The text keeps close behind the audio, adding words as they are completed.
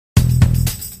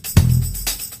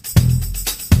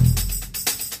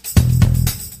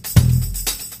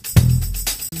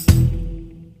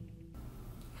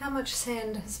much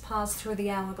sand has passed through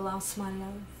the hourglass, my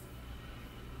love?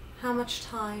 How much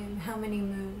time, how many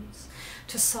moons,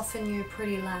 to soften you,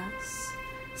 pretty lass?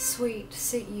 Sweet,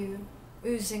 sit you,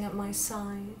 oozing at my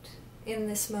side, in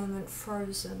this moment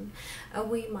frozen. Are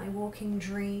we my walking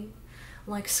dream,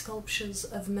 like sculptures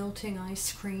of melting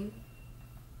ice cream?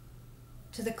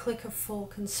 To the click of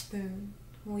fork and spoon,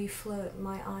 we flirt,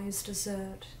 my eyes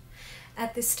desert.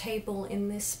 At this table, in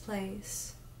this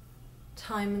place,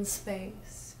 time and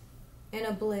space, in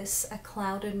a bliss, a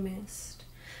clouded mist,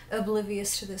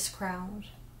 oblivious to this crowd.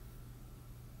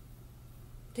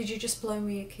 Did you just blow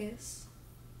me a kiss?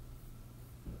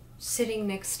 Sitting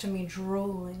next to me,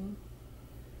 drooling,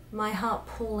 my heart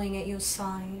pulling at your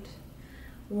side,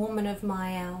 woman of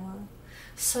my hour,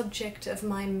 subject of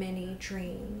my many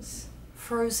dreams.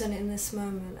 Frozen in this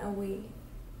moment are we,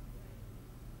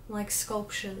 like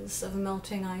sculptures of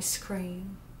melting ice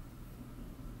cream.